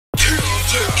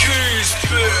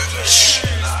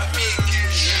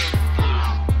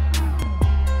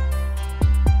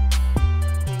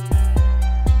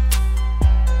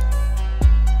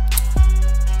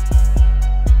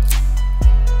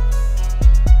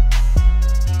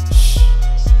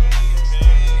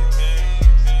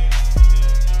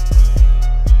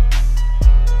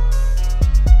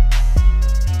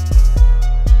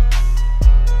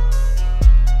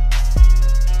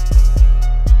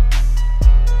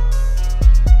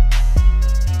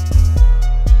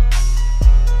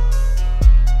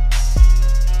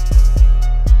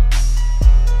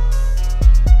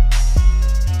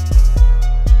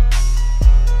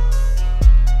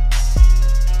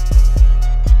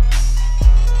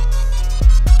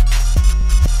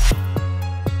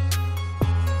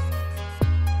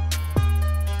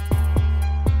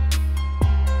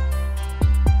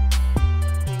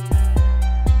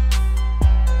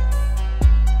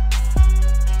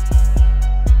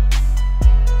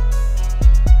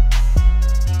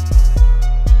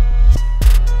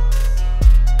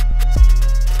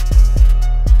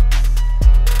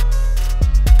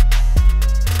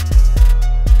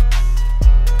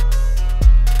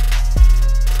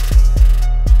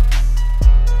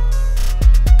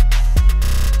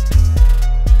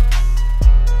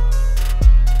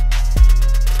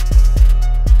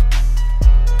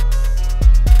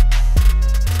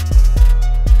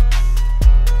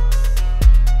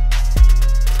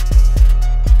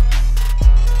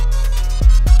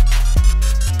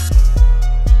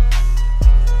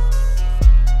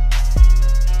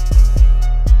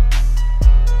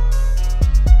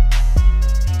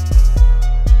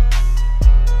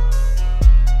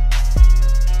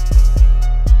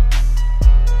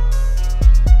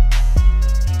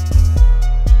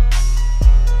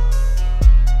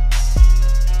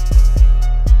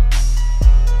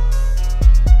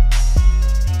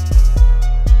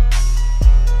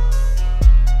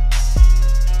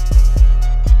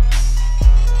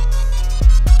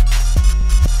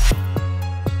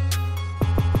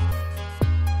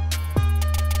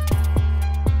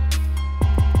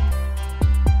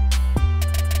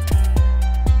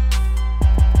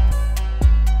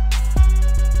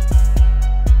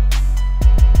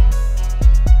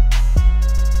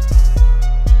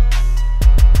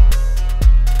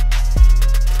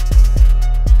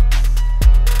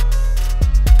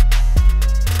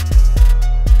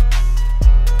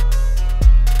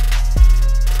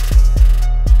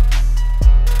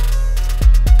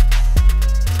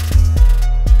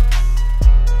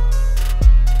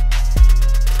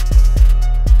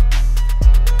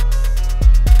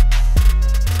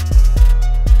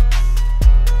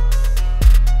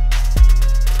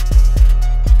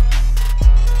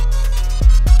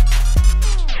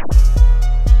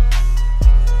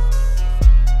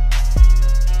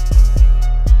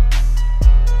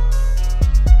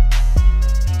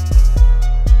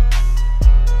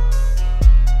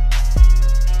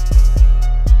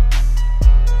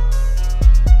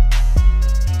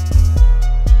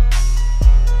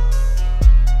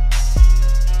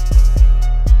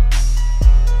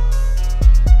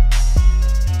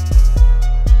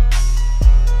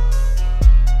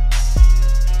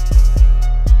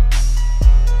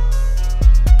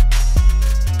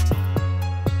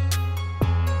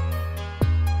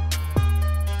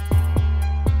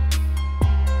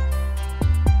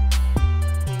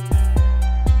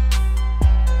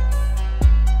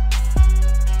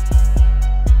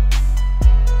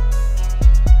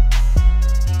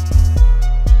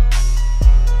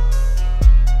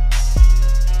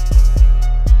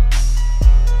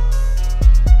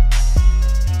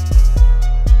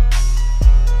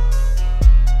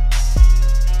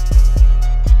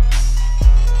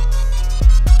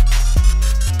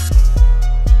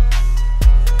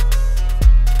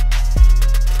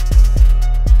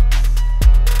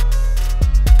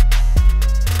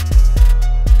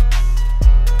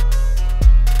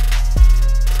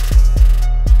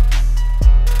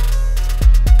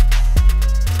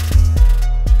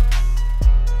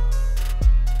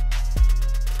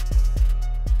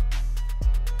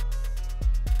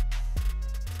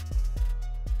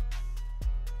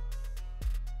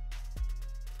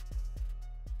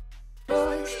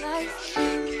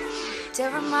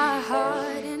tearing my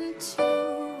heart in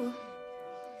two,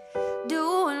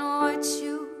 doing what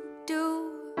you do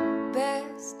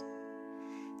best,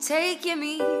 taking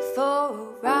me for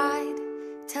a ride,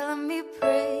 telling me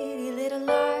pretty little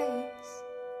lies.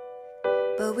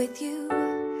 But with you,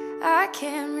 I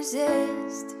can't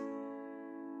resist.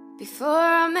 Before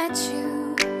I met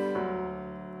you,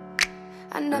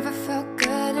 I never felt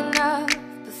good enough.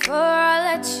 Before I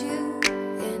let you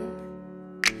in,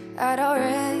 I'd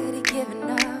already giving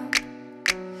up.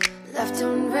 Left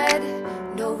unread,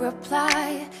 no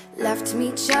reply. Left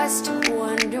me just to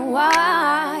wonder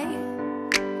why.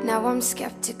 Now I'm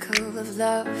skeptical of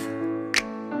love.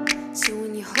 So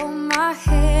when you hold my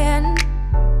hand,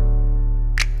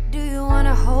 do you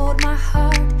wanna hold my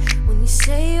heart? When you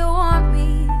say you want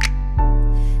me,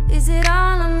 is it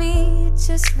all of me,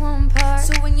 just one part?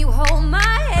 So when you hold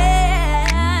my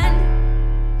hand,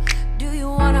 do you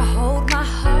wanna hold my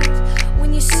heart?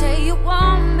 When you say you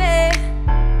want me,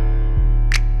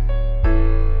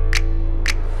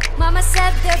 Mama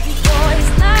said there'd be boys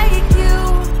like you,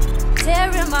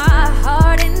 tearing my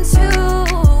heart in two,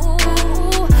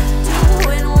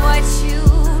 doing what you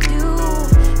do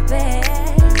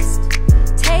best,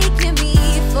 taking me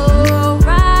for a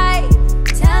ride,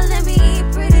 telling me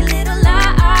pretty little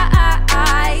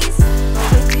lies. But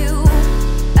with you,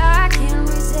 I can't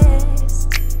resist.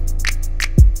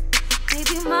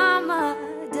 Maybe Mama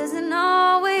doesn't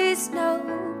always know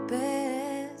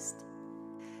best.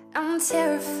 I'm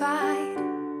terrified,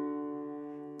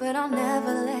 but I'll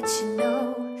never let you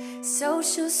know.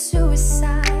 Social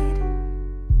suicide,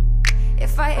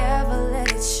 if I ever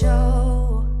let it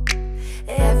show.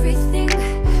 Everything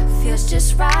feels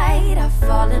just right. I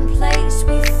fall in place,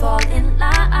 we fall in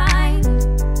line.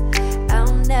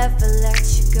 I'll never let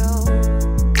you go.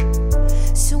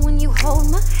 So when you hold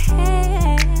my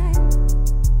hand,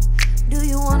 do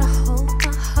you wanna hold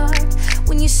my heart?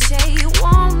 When you say you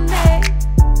want me,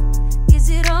 is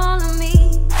it all of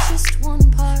me, just one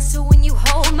part? So when you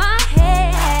hold my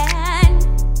hand,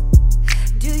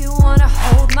 do you wanna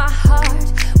hold my heart?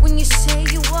 When you say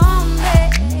you want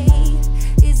me,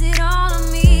 is it all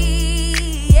of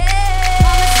me? Yeah.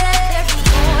 Mama said there'd be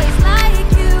boys like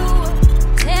you,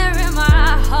 tearing my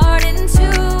heart in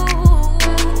two,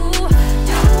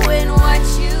 doing what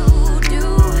you do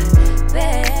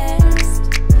best,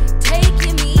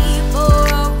 taking me for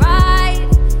a ride,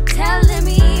 telling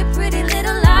me pretty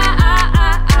little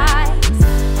lies.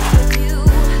 With you,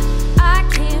 I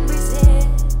can't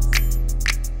resist.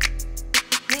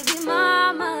 Maybe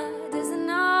Mama doesn't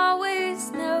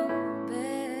always know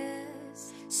best.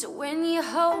 So when you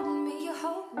hold me,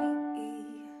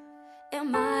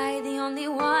 am I the only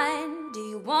one? Do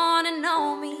you wanna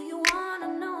know me?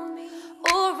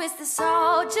 Or is this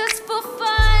all just for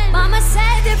fun? Mama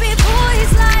said there'd be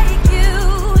boys like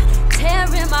you,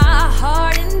 tearing my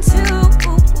heart in two,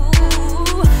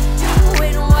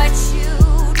 doing what you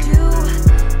do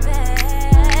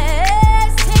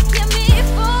best, taking me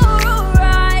for a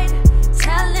ride,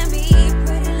 telling me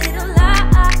pretty little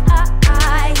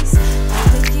lies. But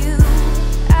with you,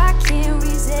 I can't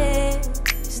resist.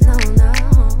 No, no.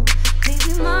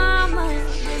 Maybe Mama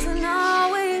doesn't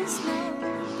always know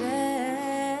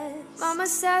best. Mama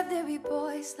said there'd be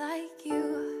boys like you,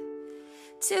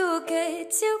 too good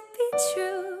to be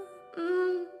true,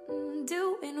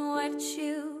 doing what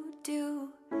you do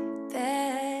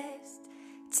best,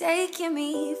 taking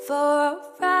me for a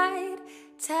ride,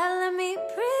 telling me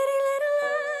pretty little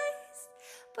lies.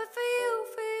 But for you,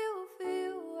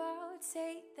 I'll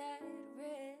take that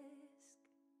risk.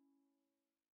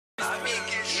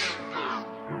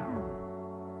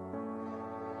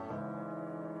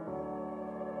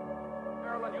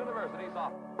 Maryland University's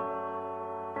off.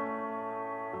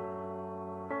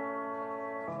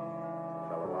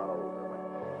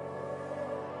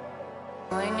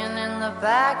 Swinging in the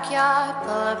backyard,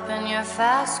 pull up in your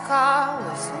fast car,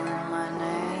 whistling my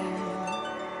name.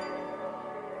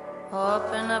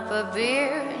 Open up a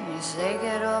beer and you say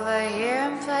get over here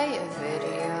and play a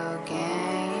video game.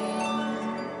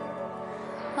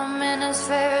 I'm in his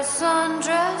favorite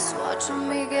sundress, watching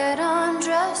me get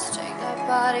undressed, take that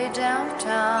body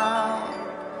downtown.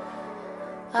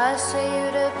 I say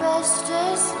you the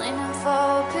bestest, leaning for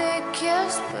a big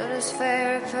kiss, but his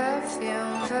favorite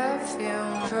perfume.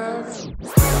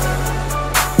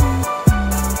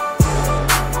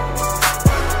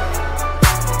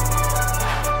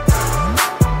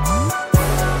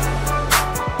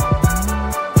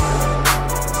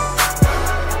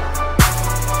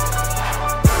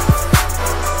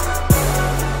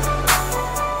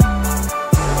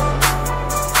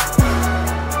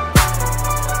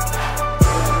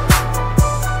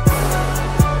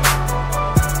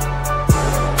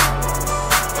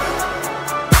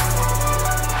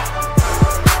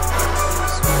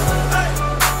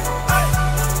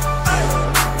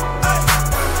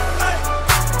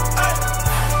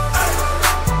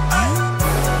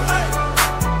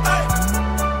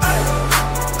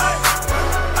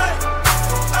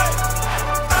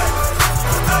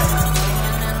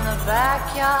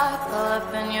 Pull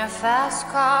up in your fast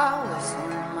car,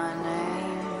 whistling my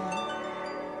name.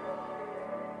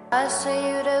 I say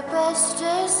you the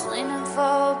bestest, leaning for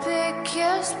a big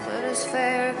kiss, but it's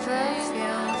fair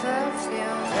perfume,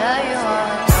 perfume. Tell you all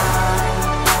the time.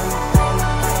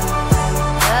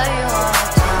 Tell you all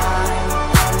the time.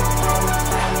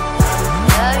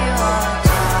 Tell you all the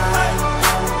time.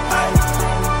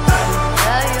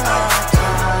 Tell you all the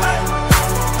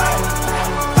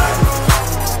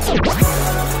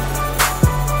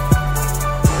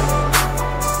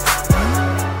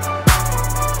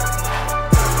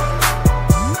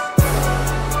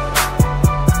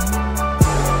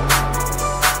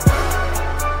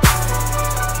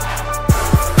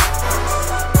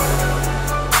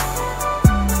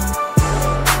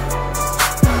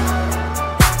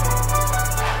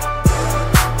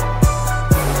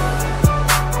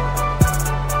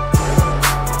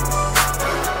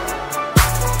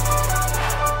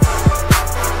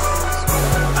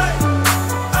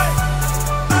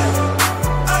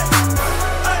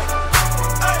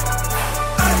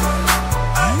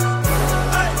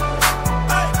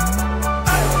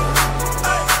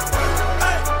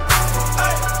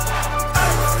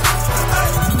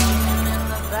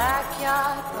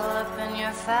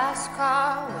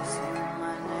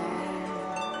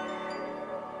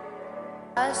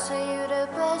I say you the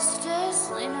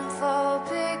bestest, leaning for a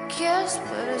big kiss,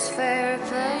 but it's fair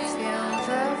perfume,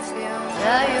 perfume.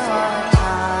 Tell you all the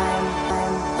time.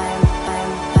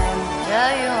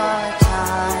 Tell you all the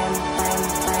time.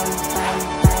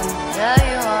 Tell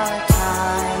you all the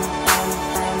time.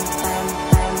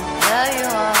 Tell you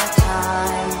all the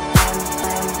time.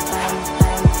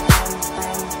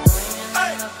 Leaning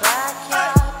in the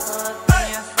backyard, pull up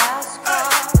in your fast car.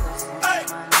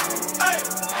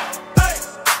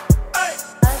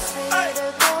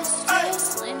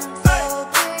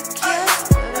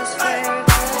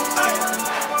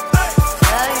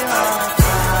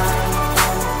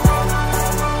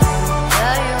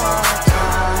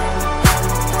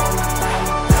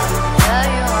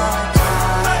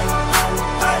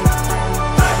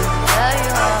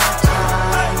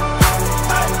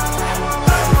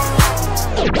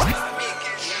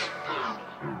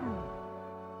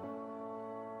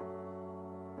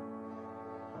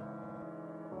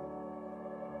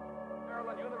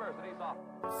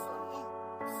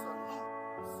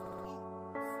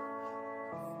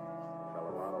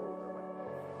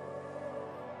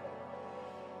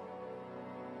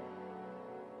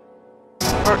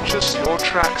 Purchase your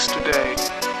tracks today.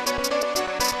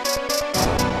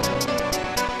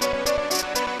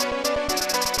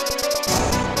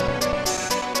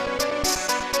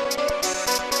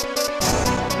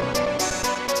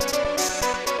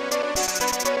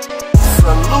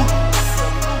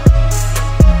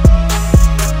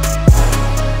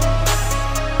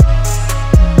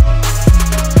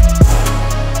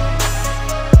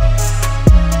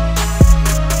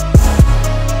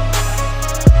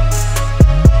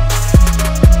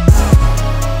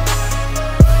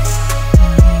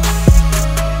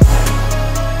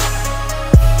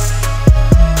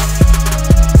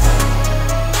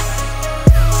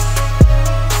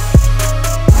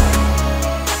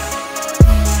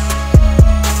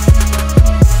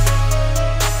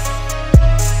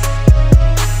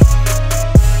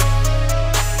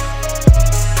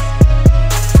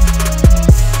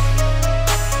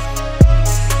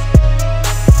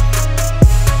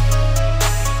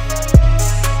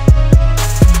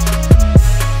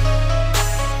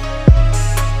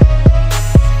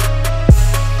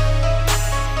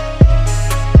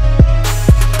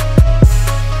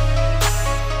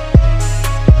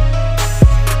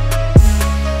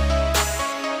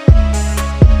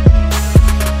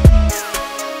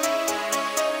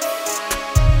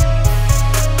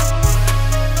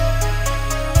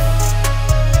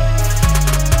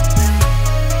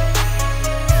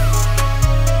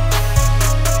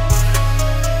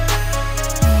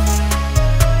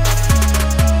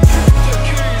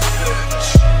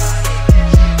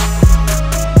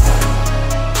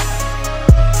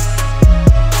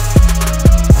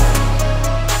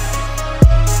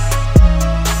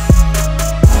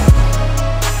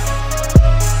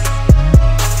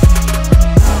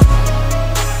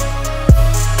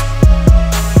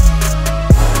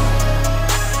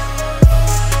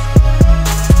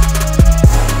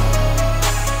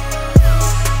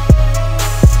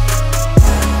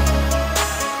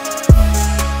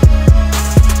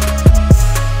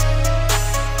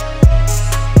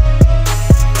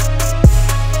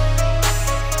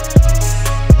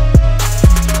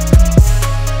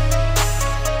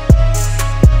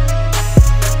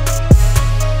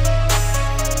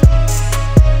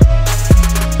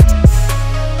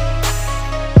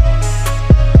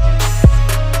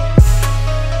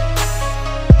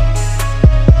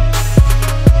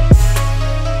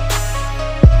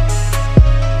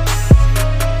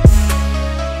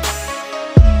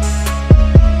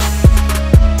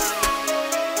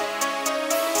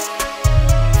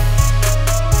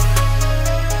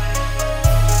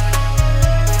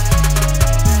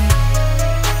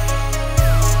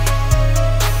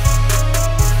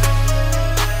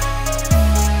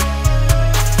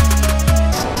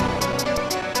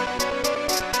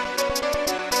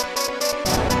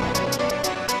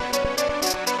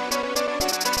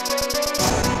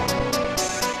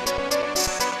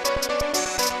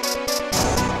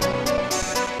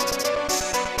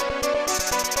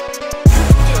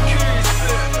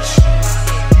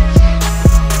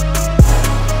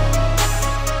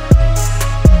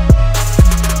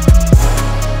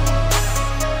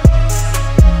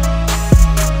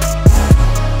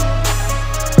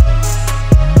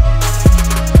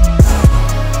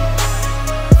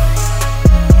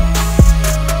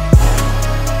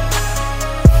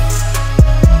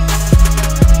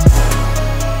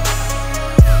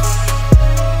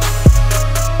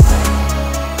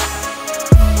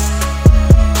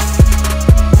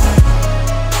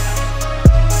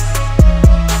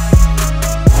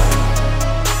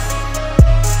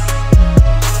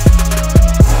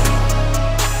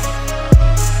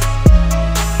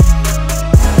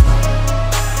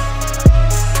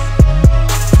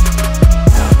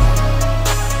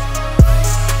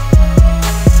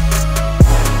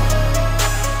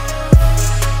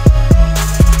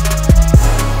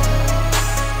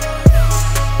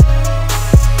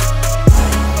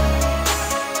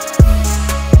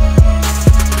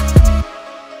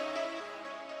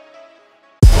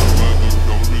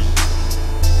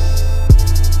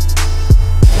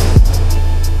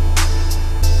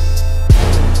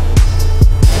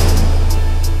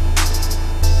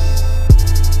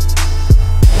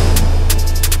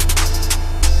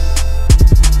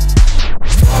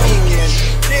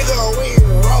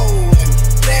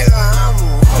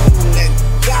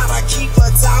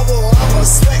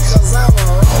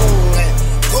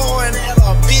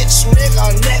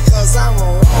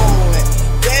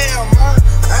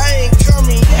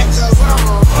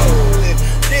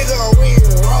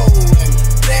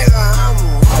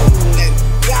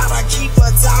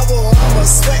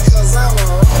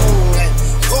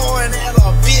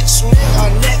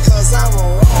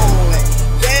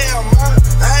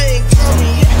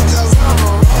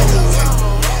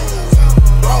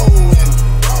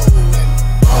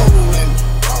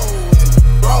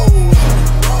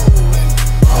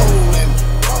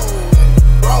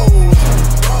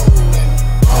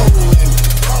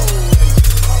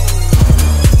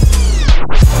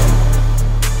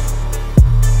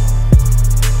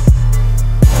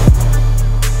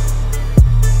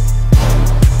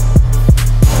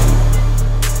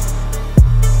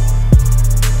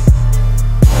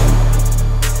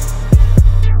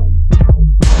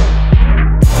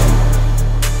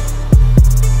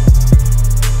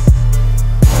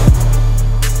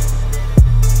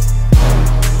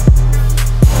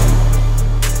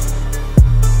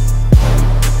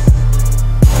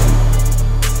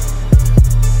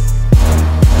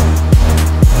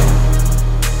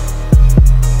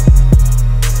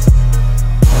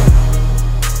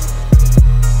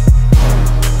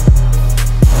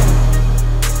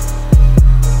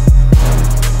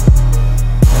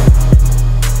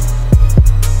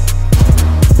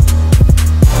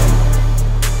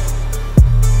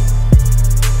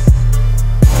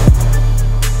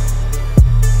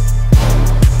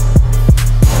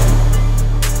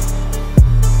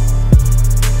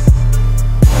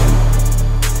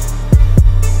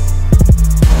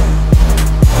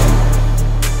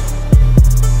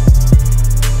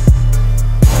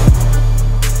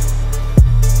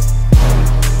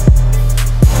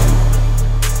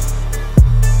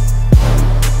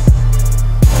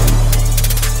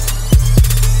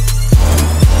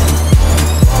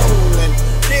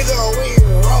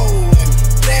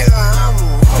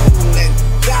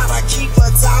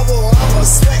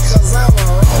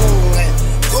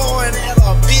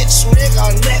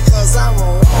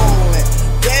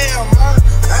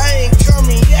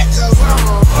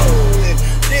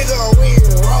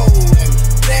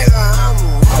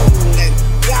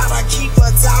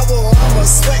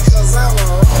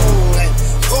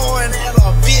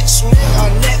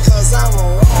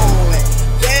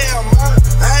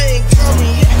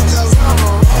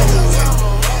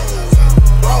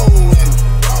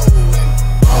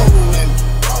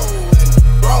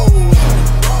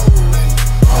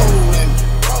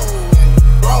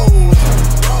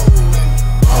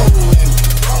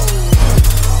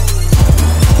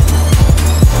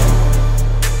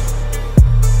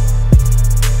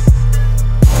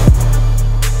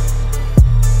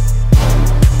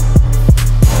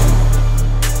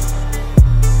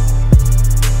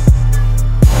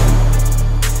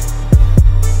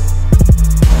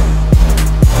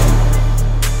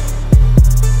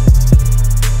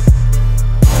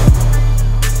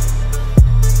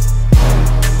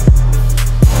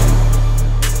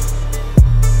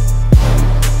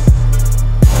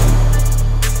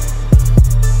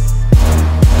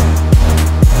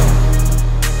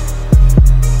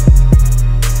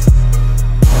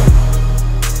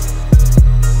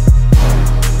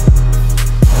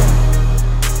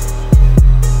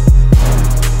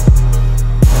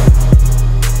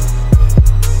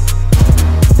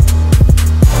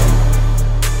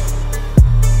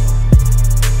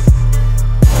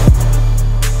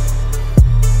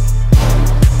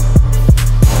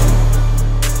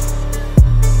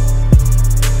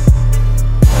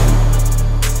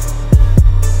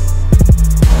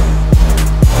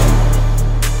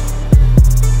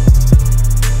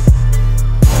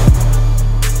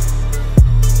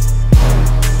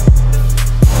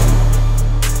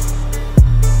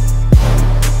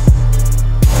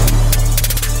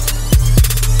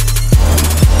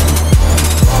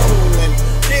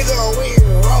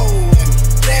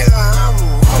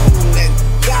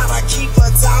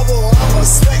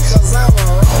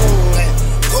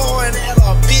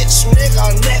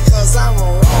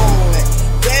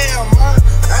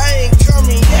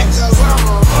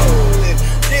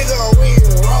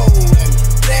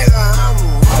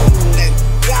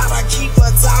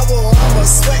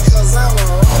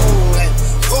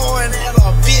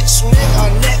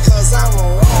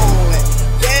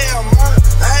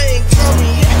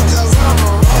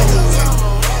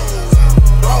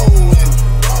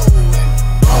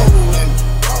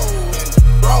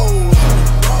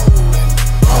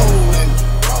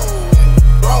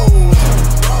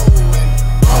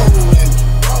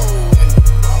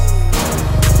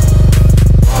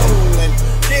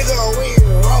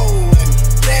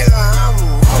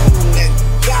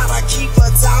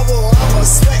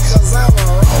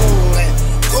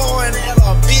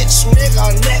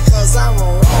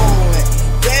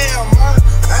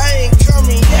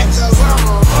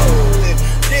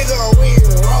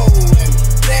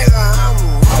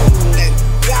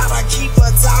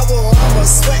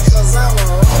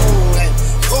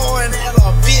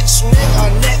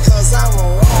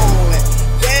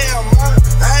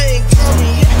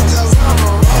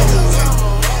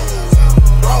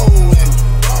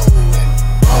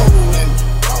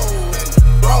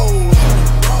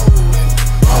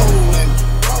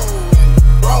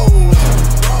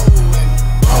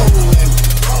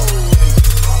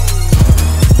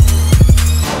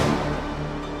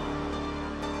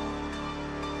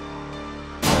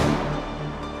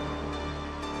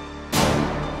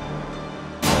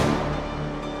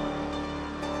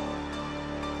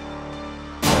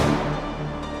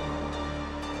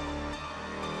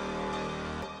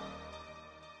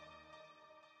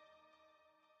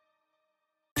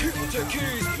 Keyontae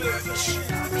Keyz, bitch.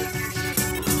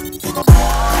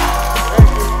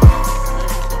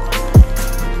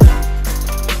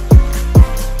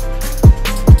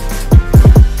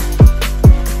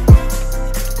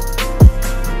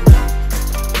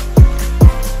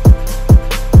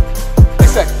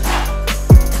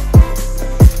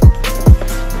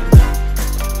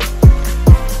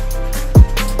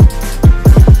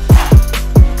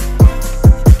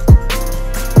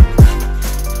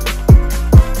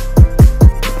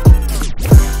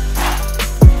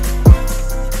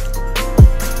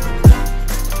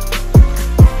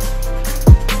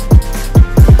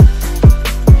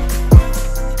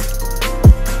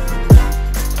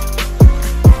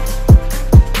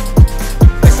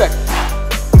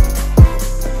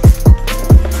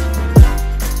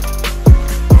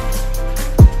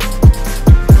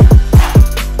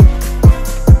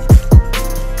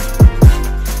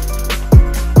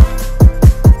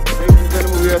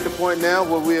 Now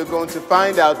where we are going to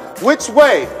find out which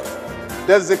way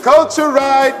does the culture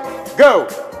ride go.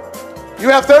 You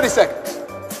have 30 seconds.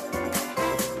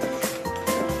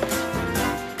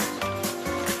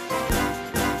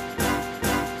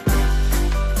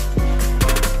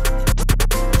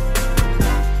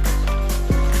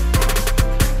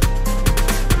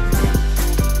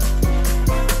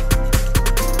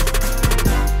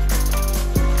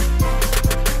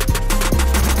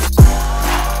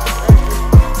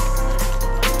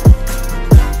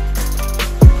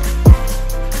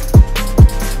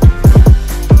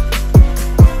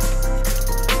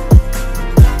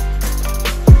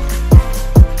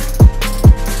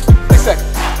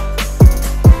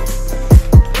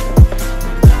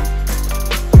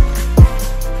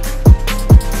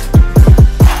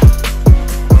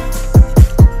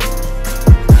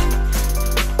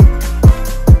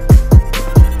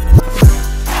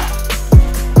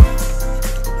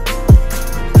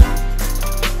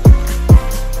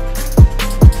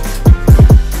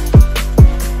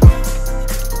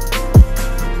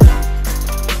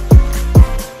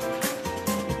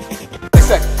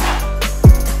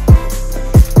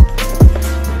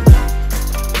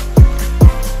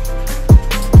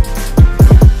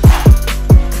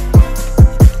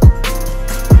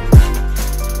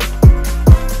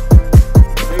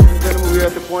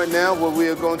 Now where we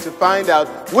are going to find out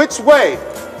which way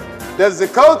does the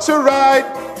culture ride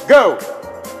go.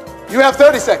 You have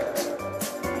 30 seconds.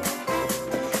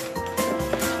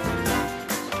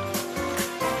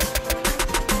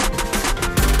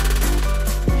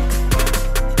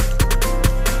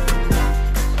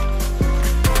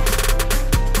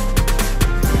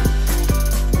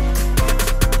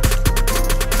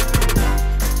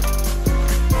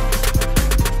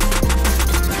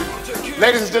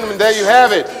 Ladies and gentlemen, there you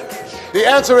have it. The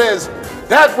answer is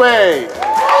that way.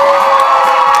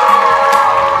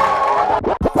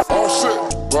 All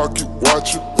set, rock it,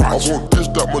 watch it. I want this,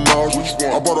 that menage. Which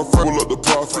one? I bought a full of the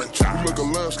profit. We make a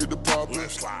landscape the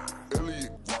profit.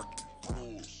 Elliot, rock it.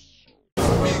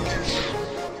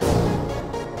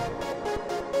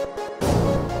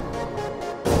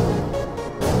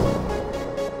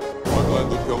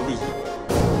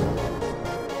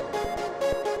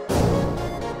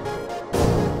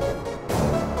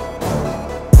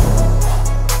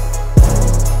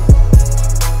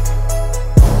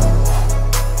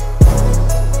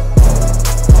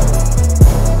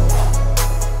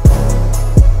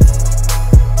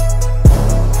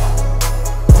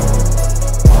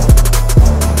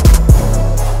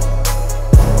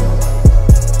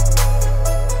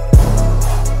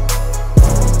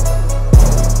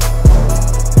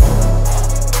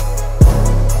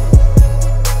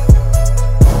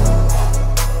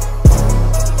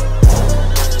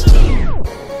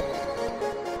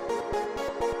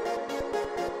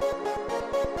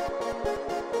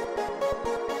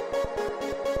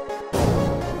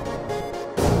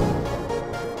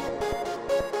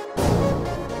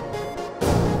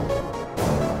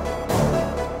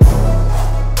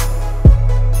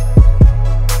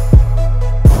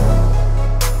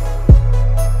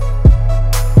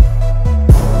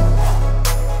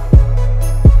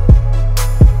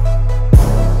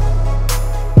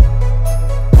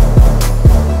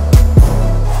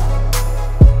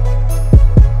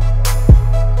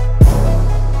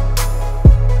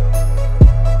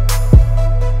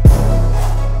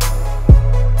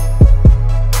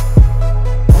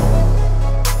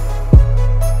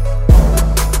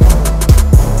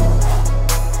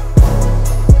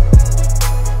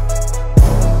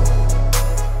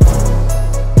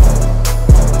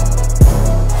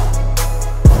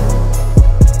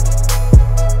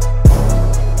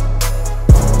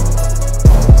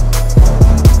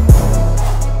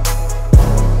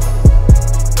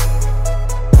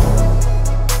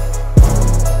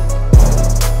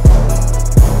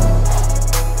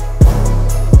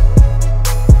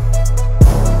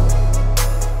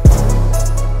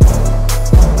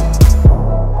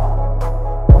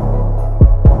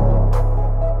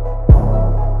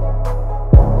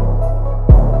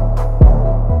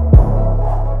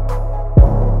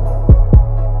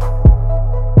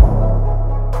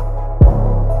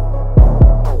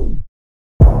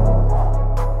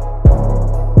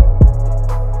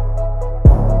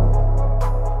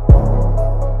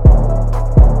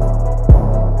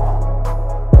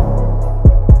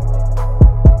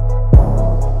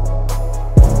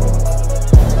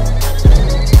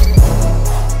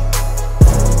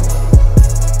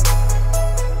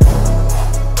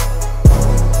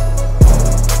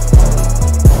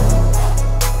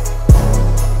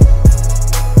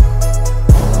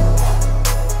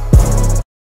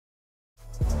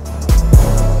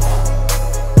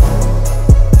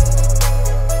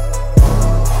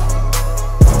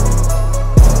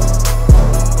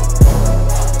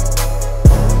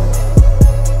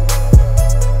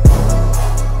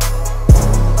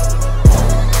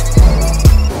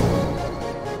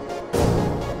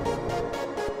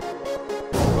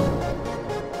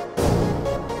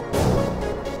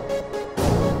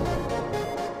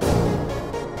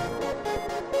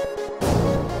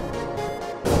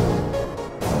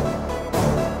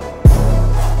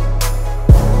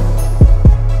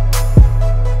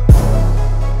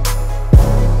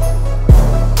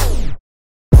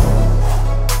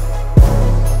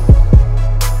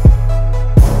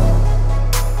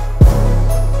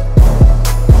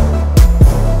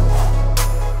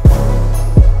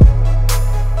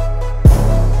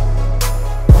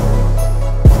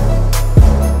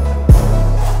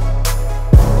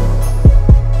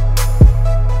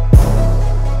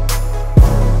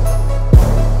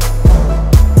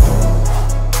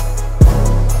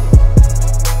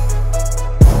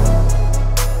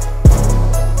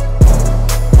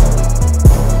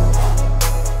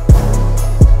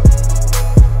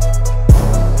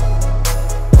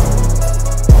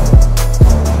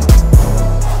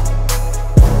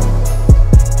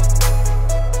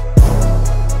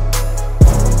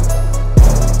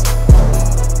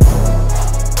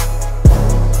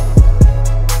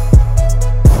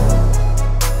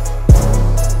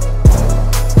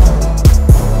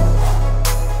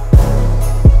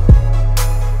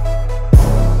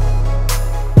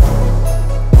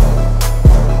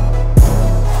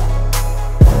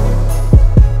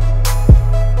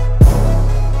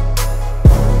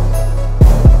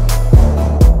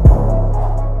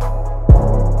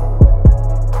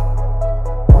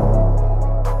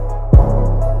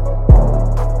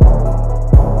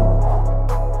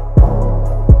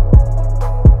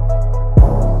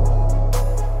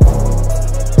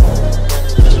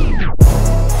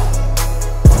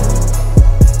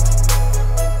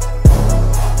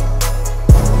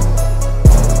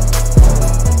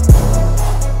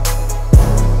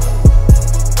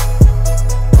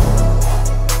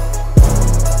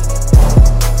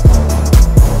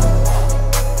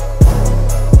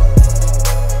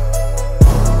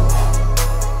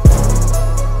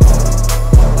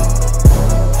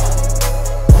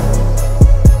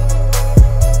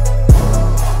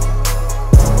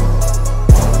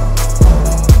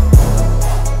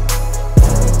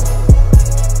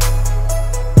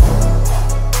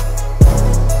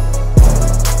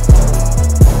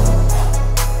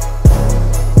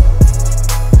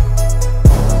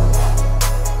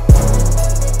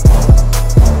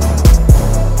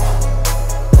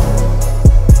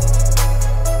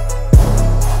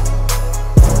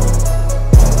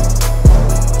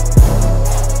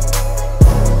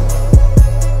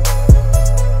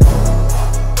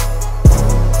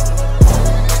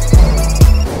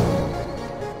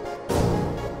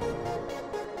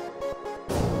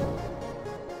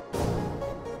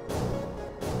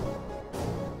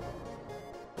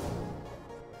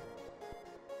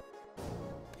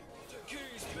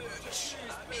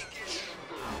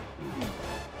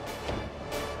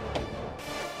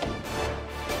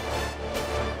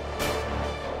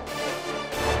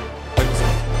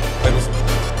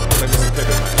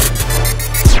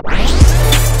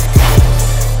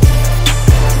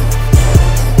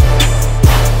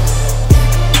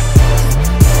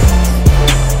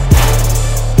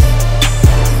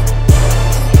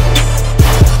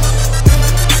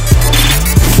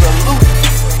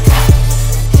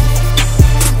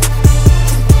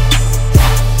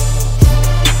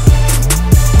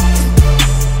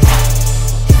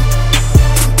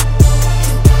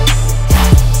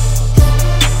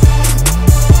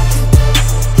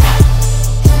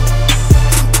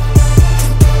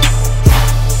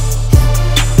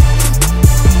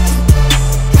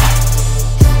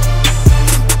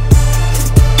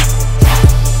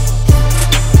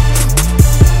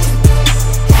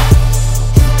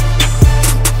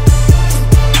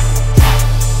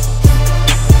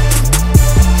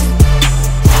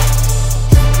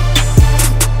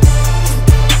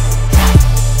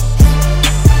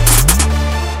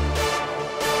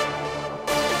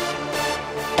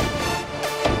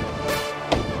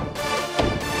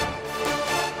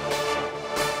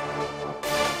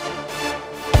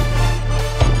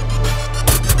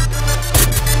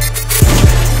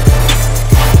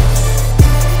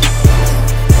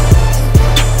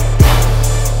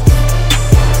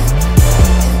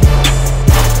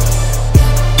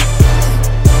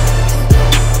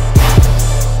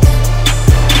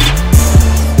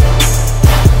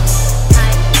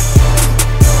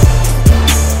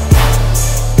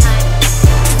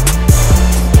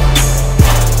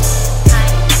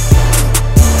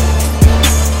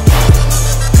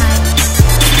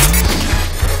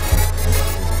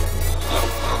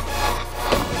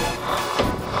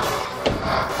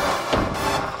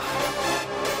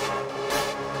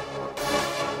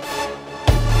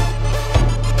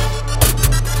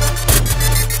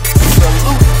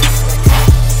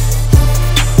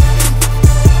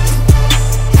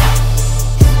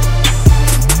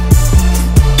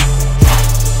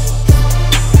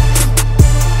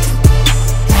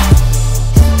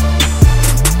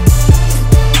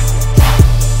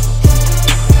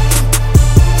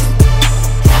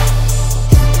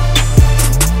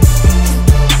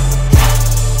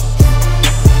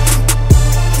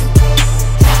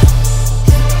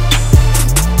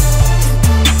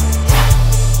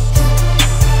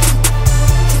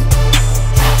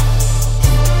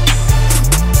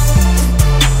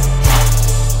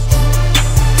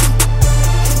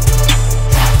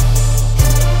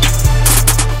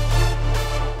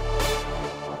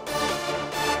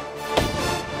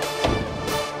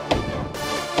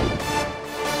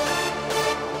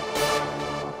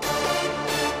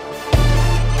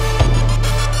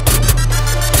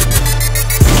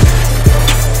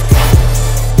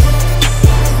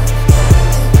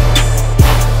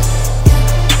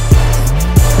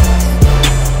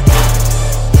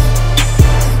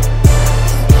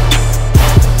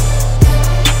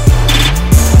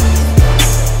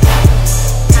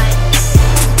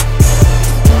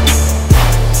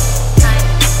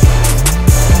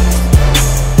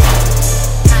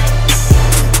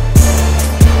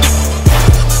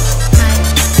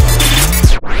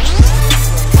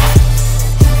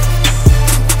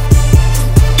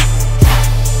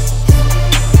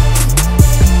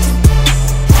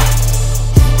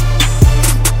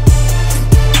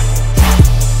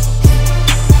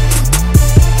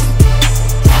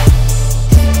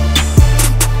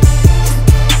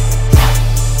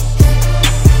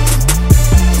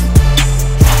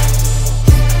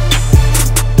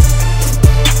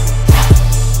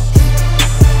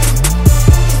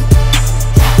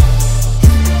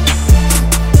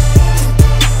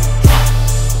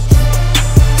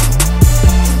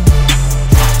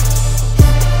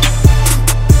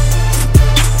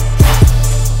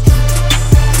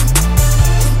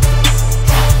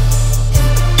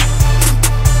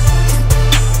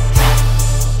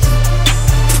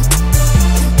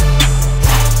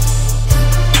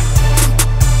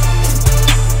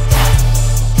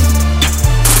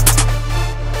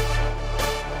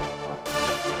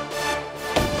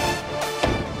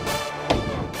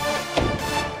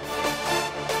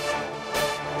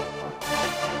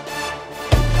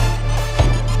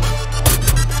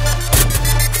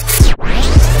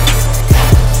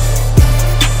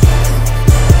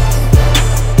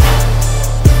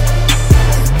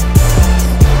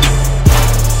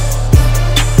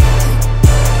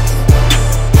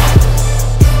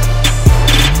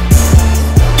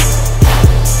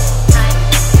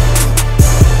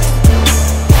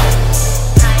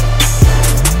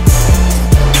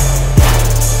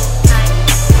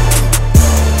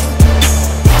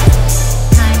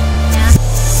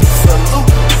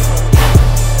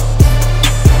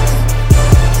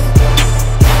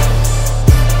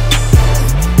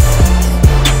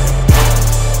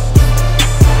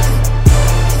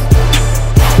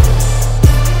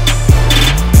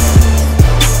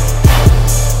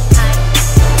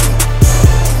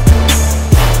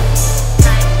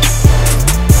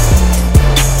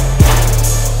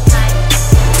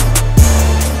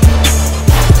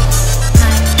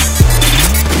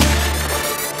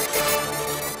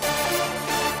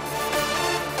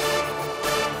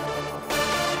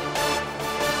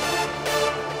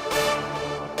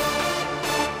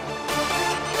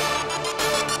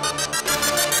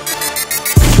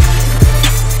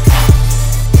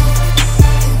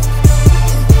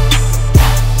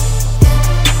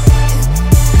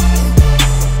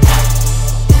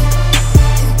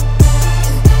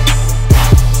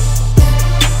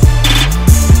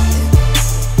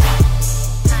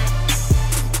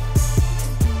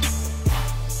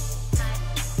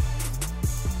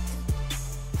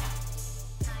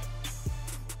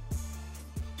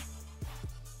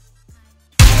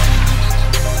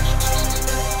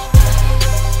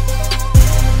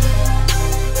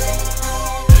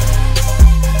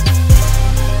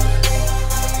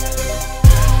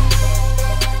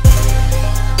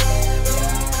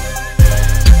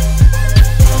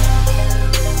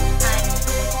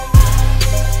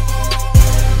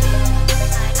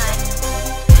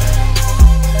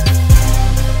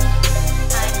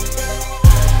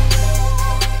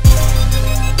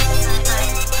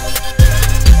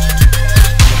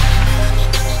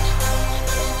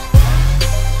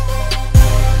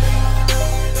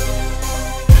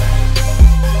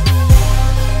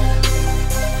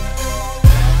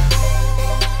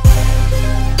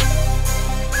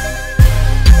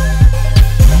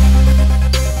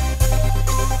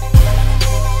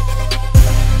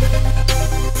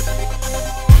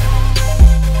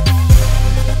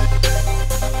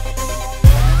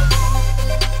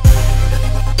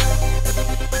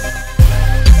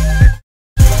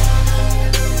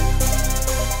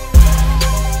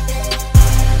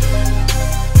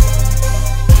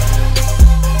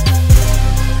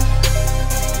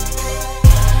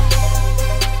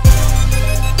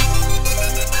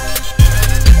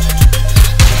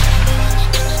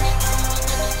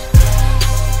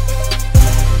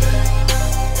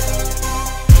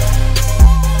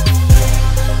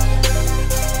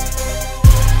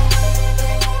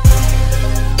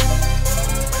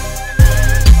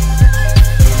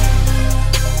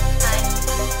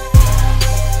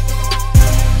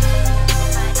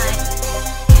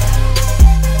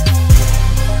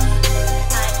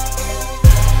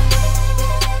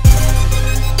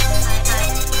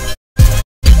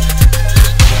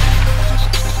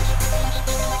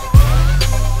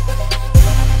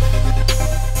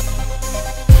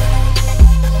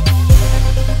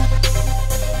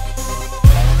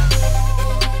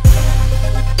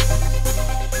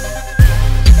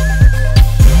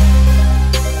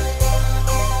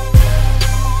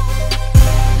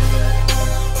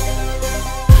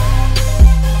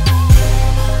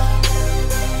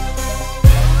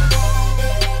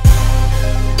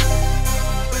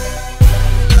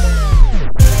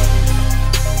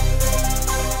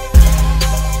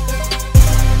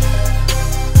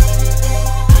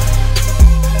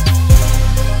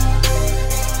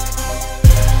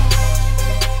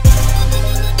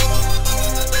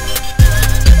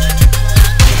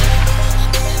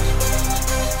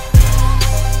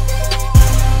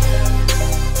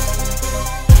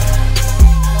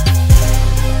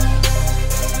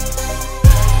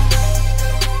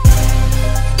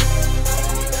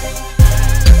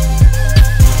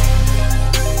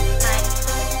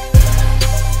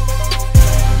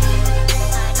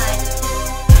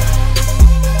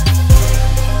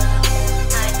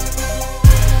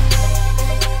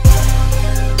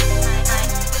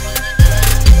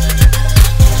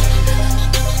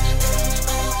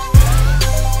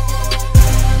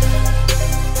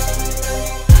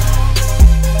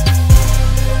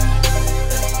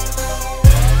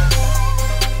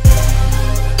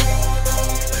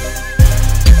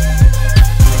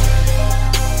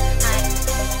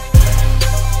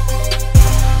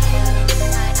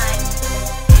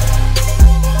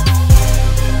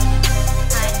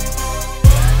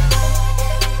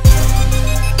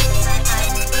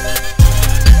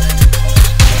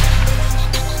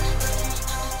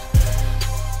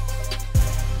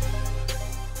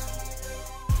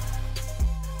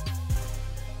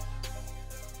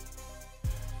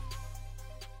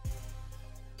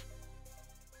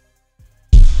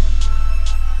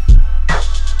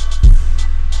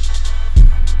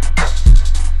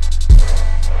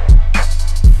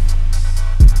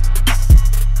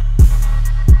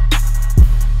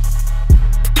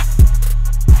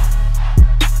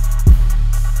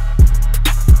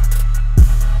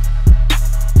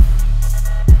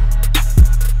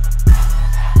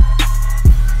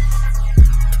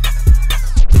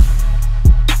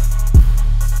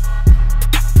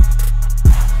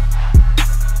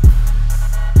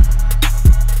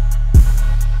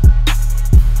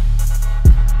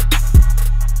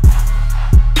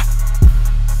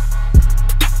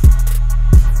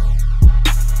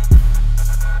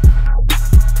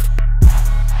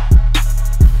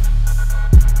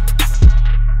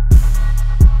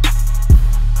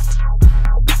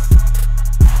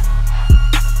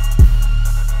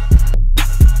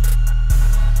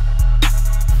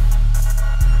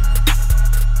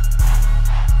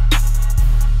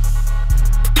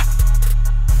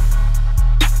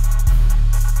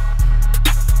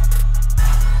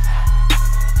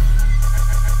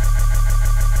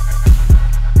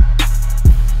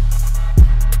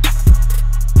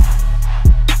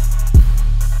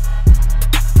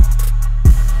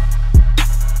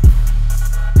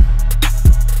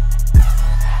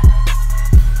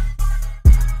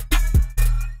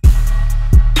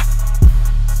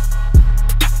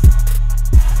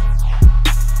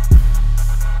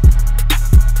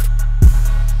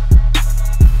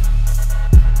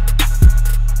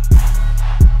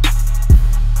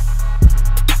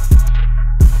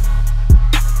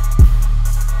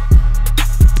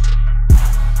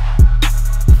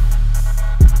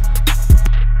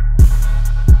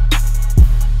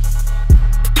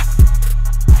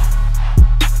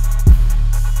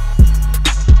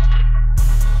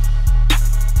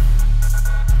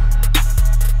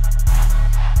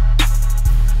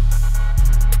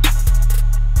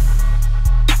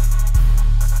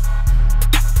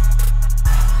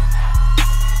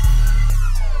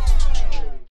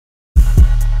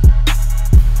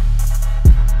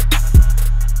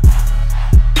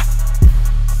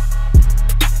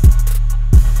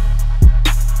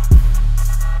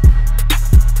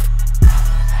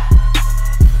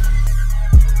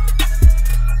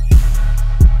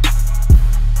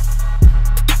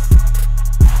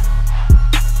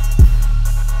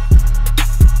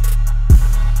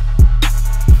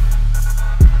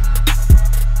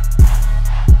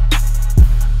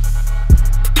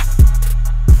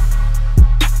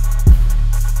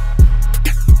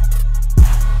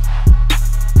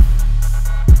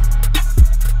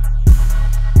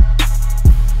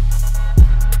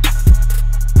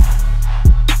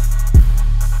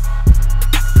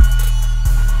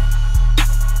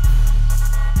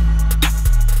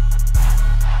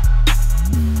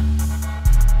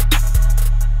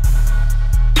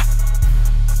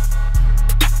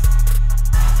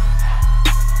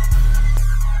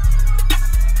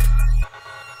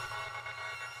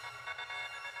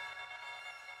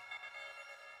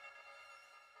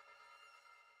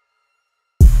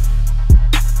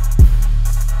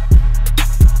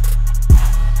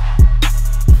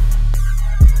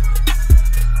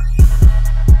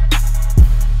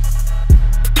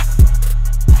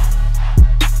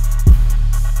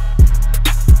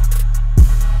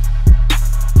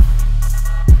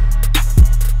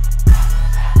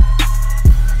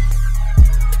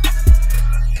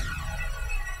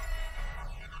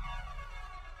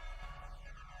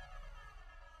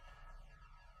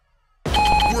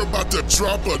 we're about to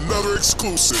drop another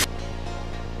exclusive.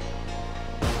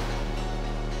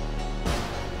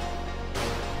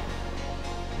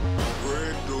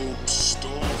 FREDO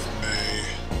stole me.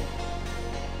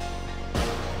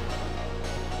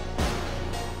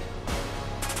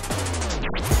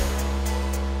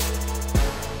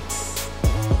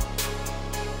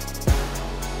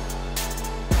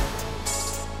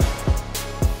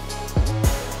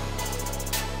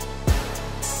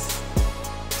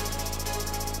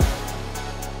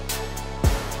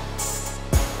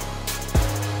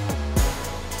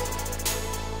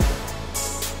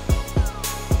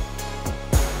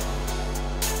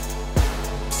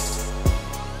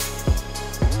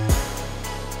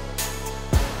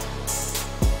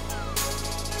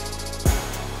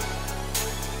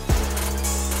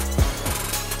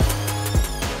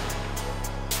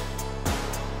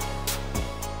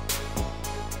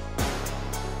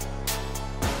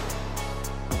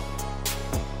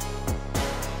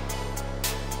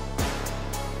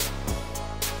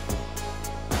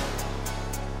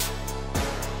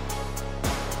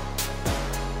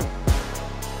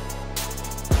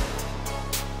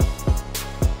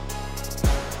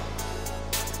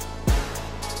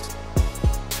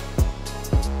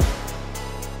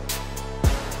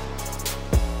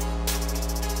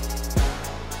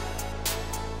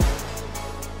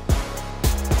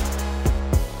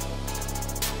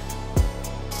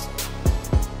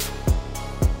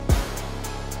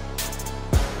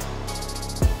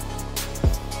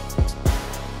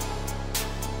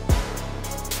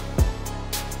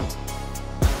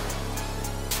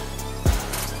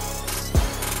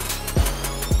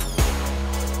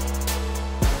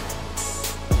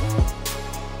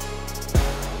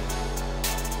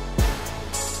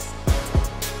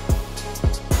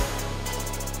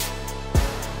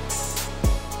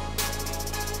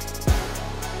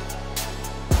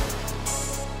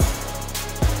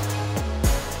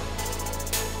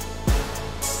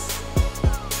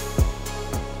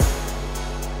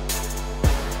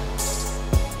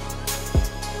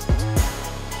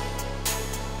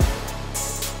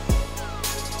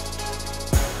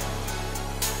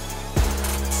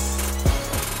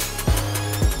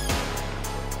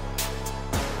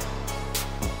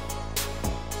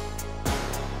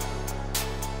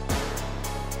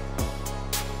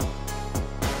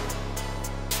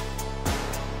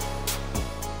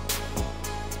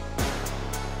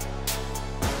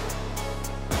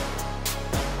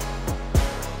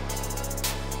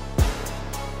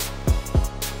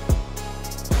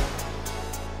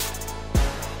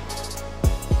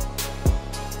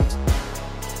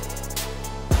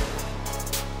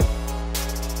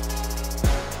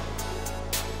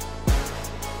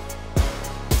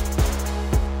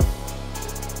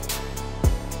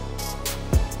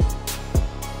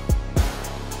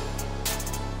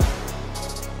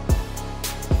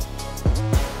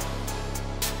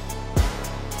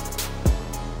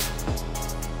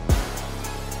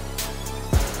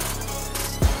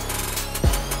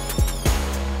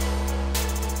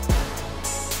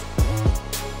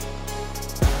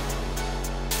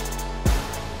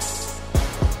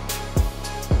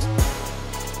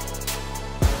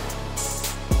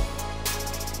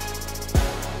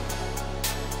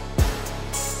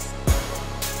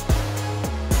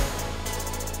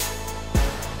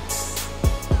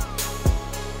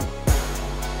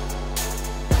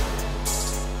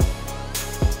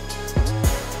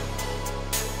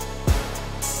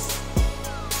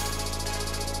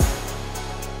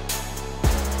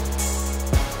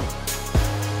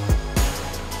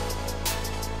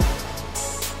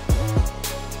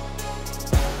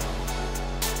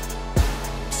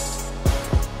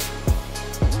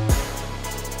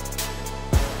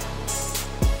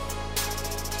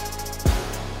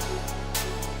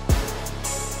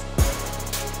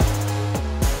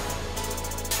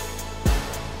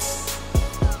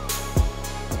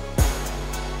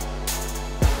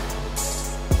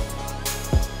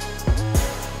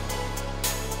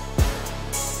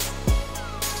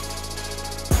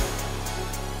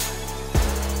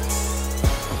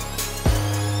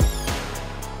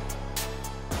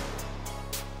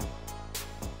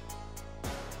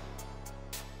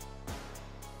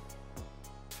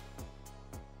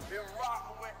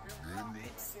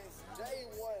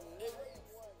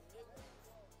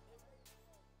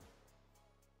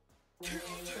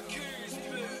 Keyontae Keyz,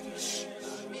 bitch.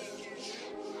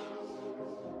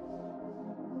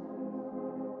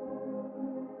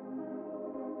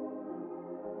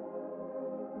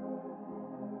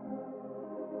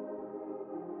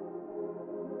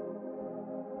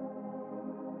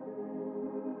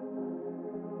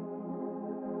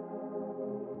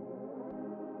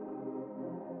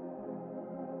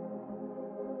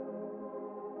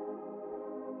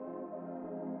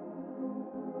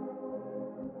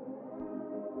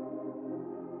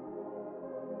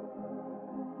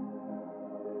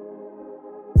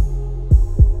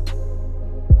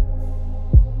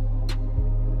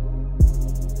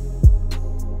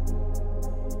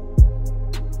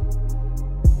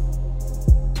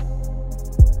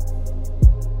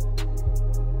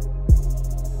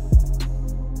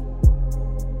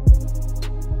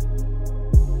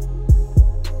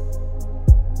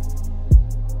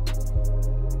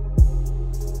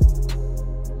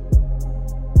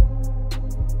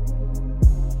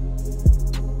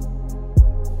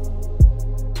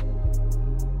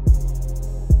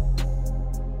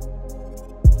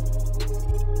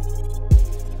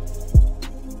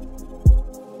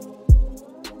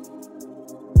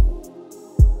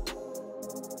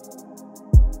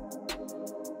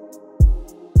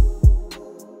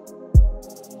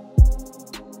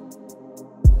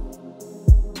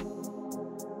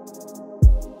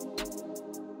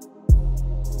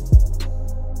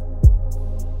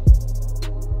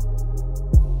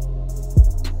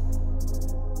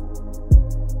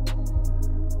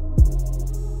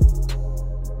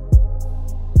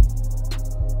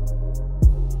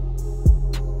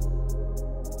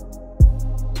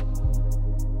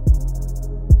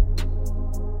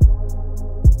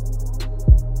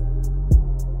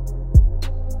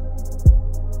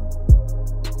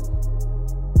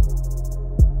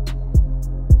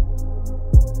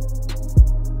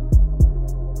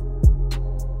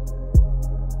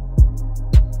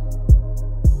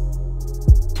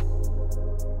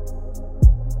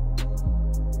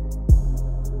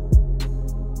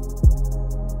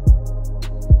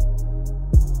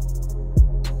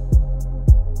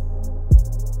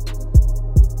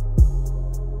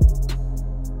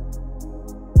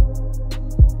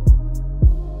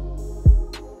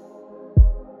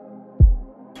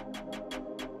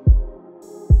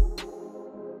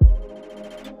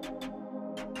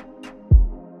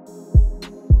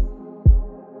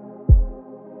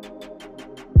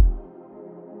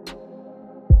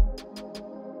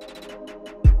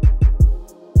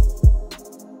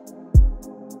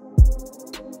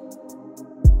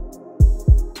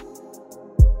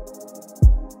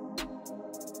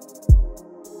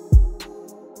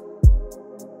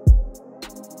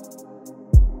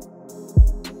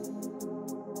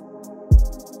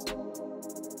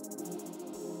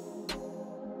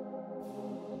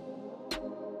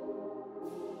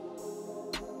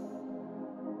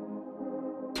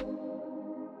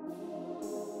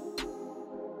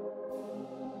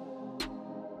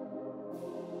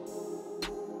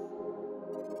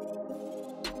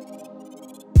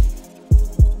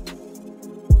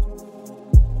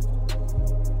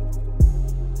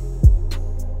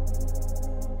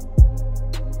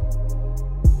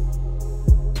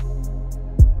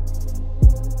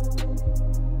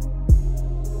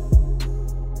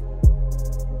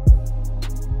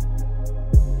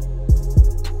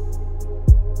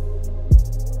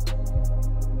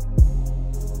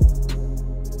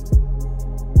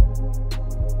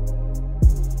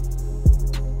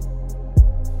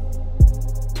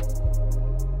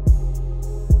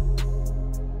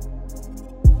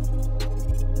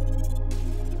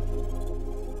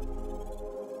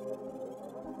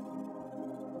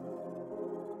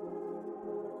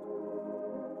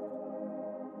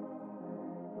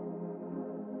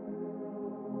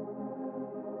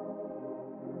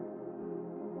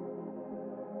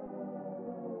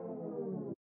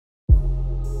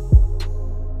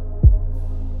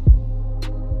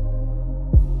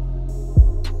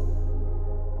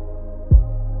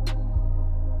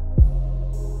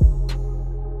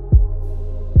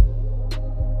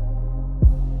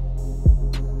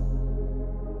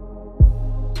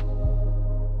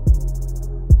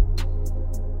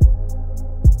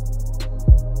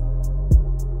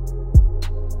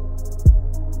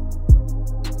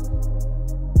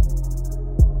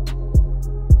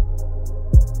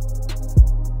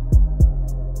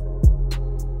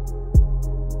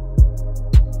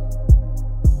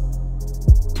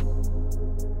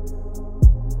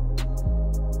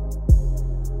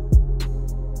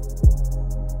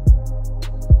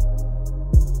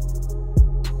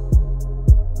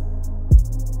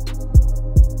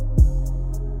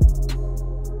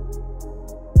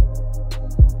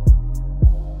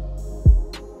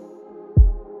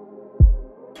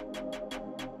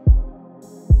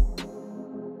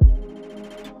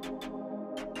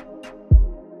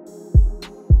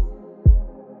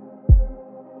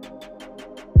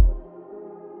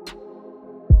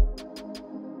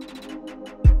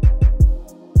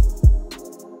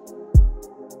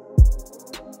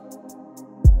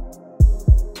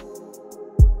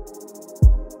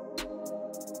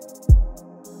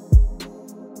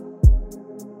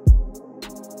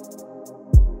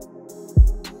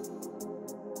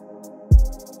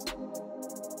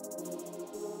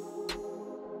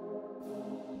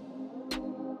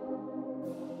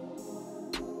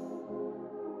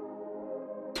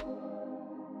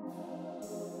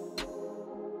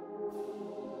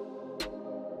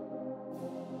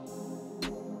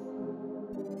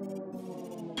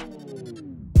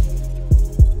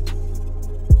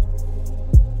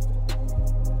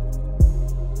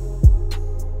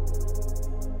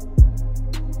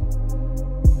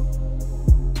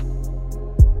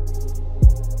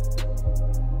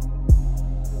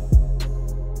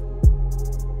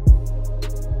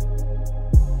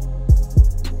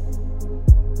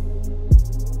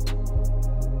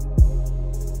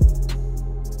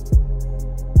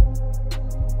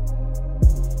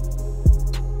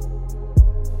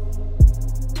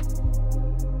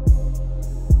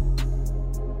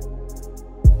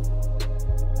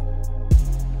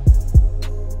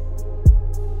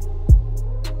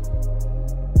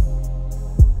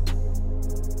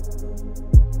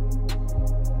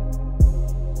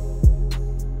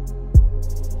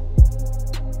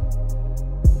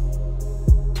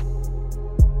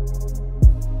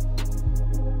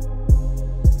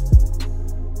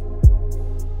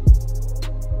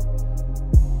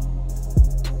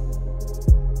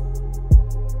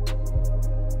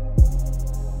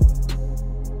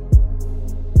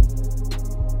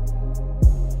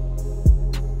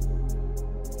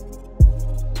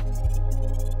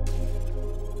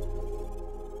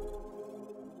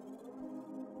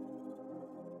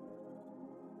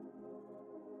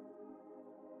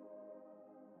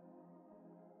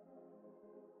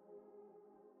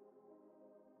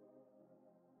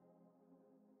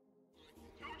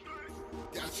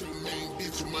 Got your main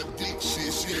bitch on my dick,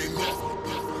 shit, she ain't nothing.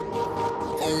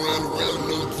 On round,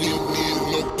 no guinea,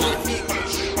 no bucket.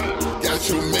 Got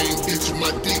your main bitch on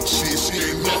my dick, shit, she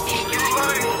ain't nothing.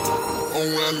 On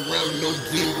round, no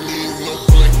guinea, no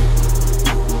bucket.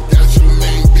 Got your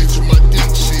main bitch on my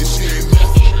dick, shit, she ain't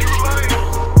nothing.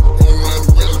 On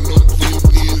round, no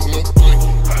guinea, no bucket.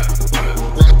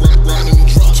 Ride in the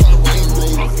drop, top rain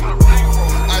roll.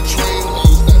 I train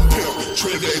hoes on pimp,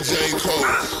 tread that J.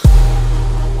 Cole.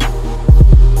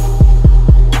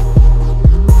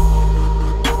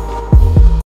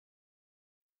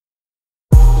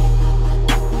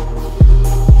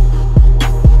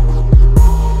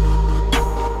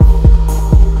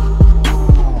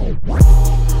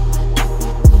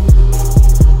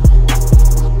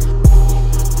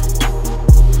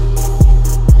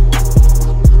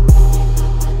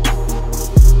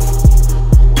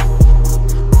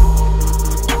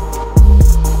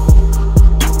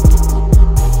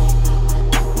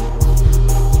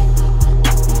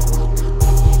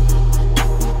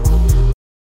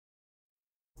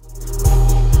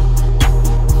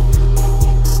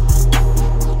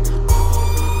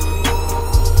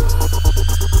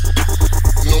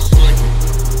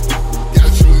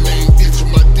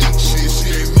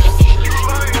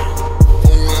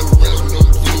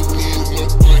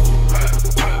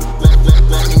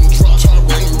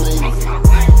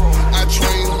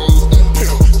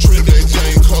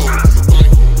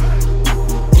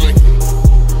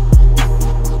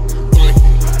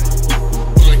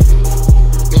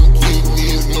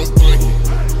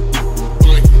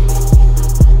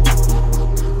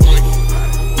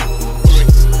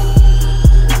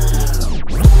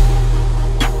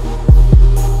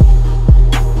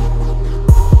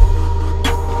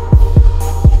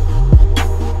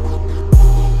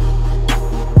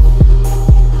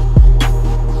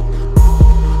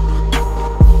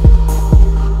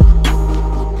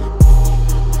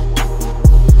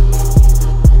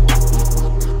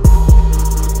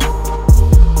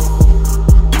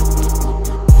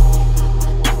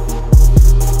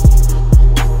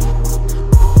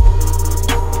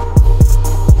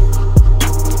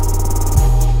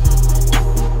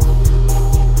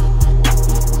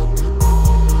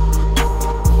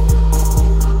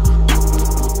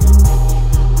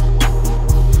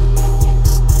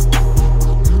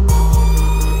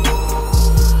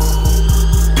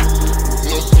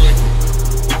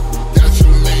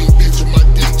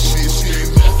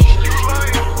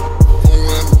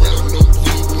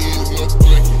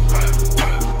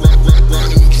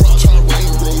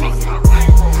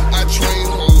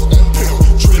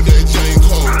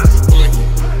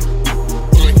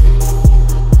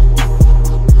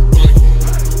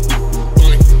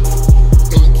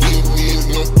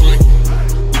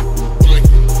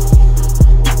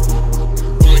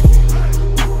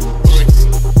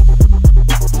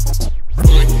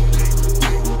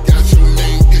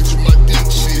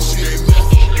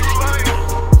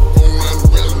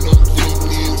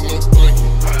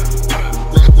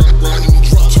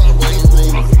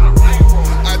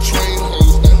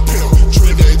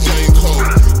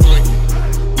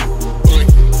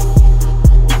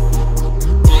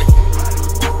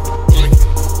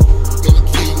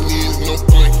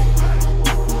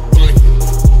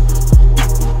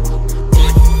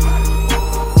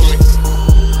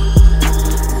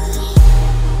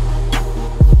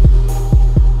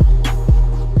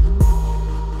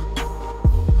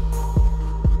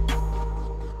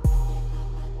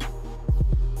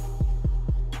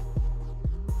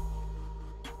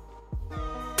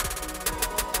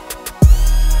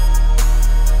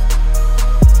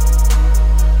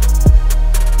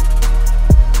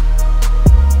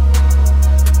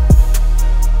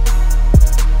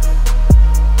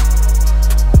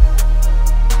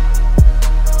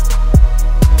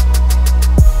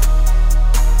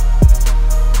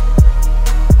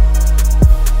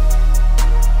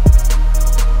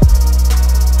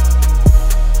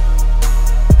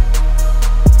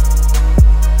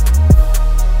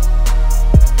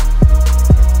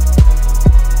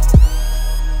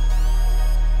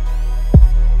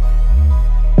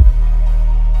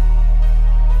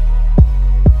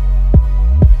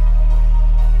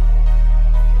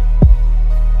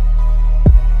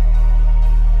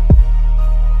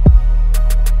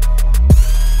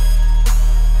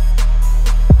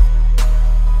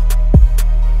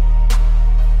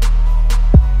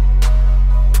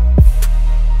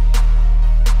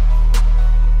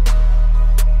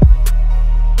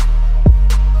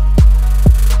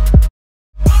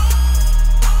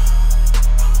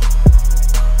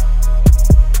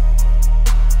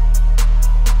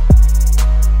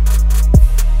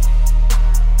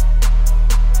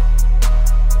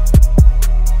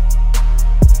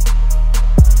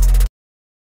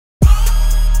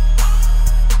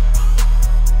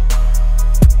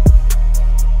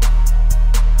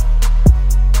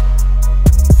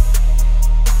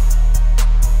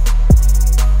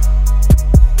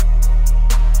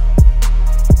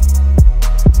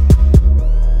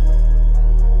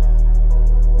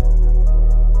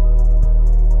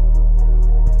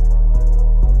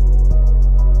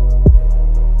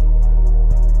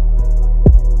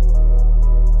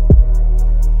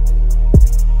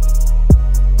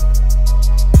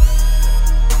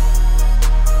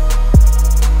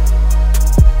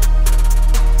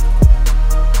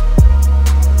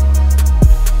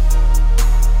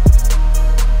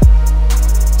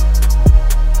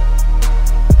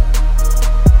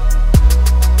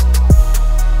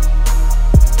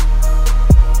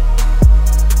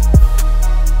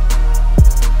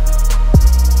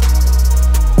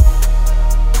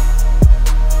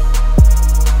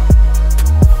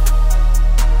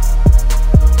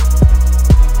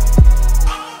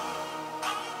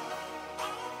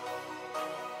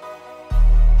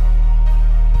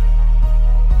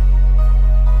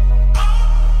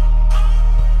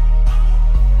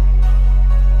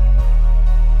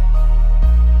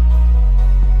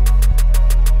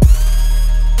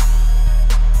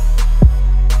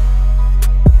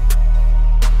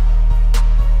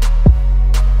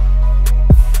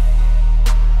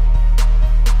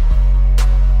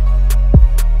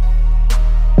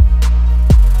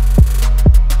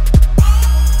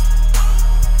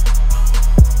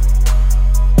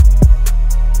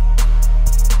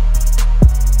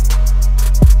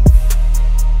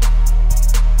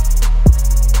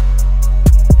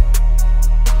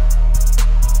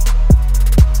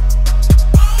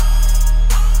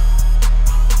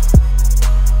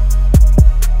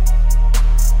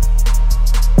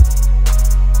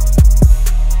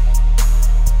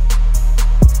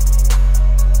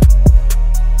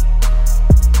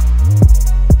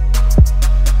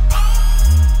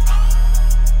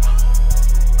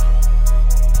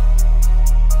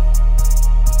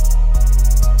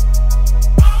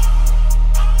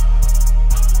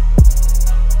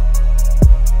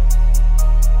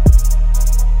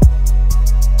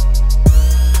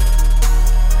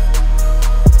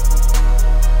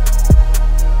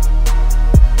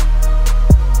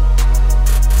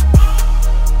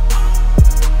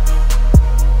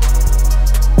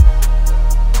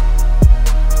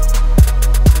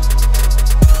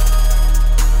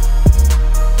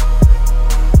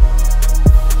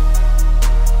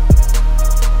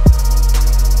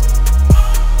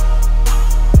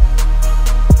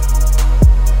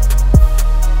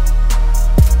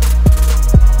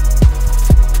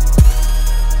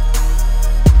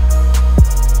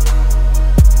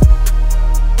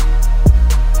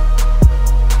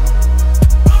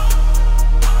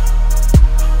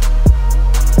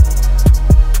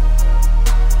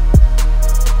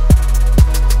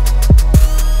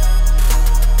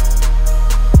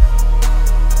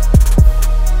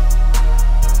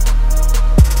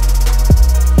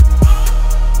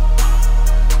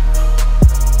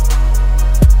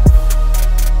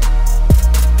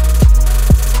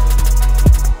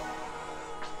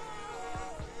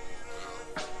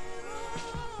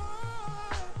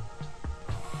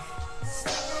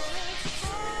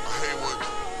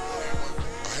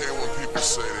 people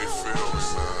say they feel me,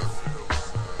 man.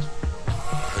 I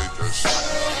hate that shit.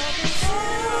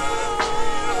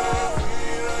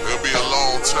 It'll be a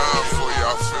long time before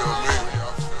y'all feel me.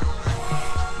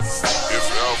 If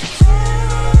ever.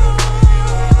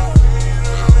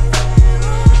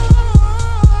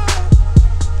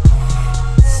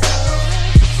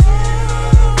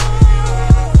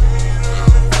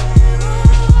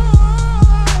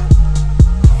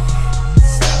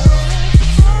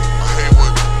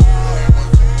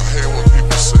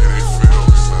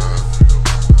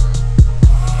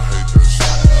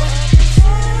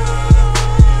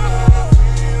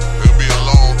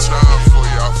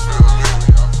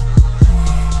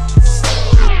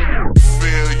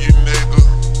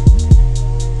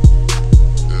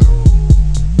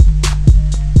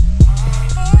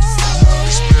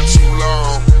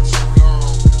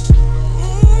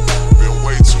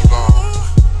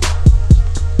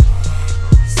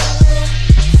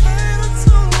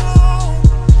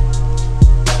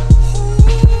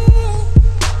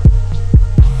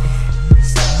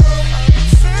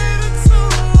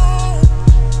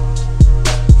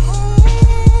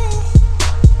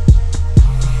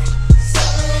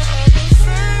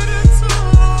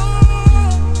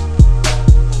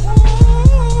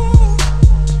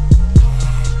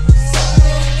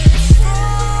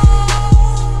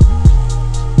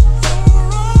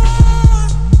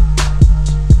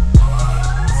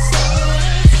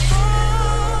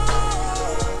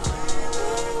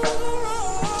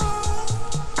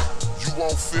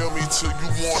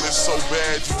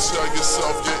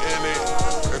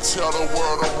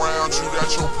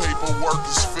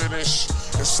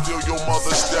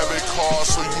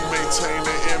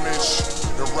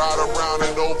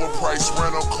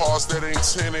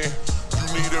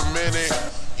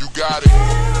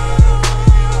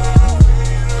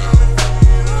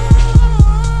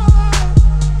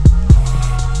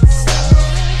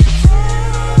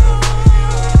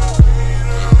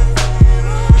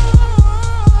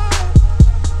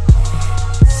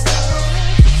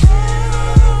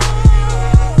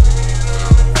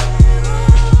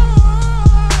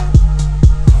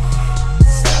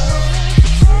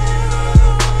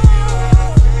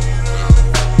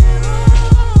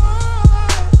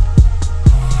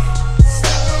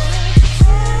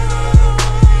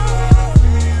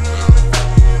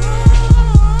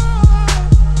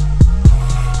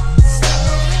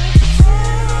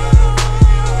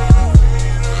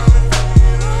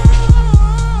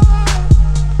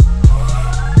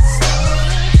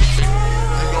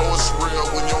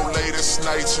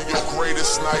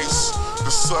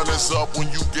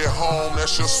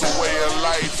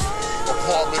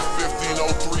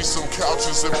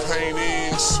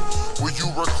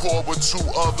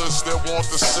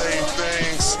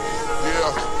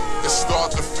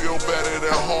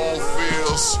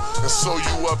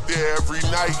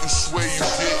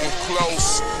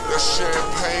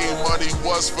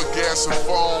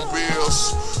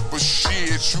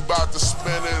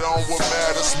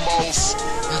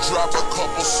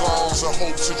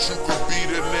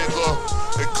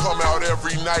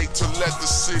 To let the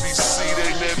city see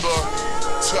they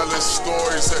nigga telling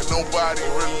stories that nobody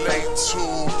relate to,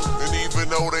 and even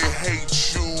though they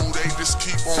hate you, they just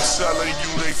keep on telling you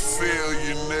they feel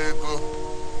you, nigga.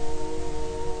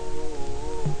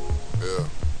 Yeah,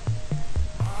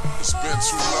 it's been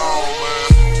too long, man.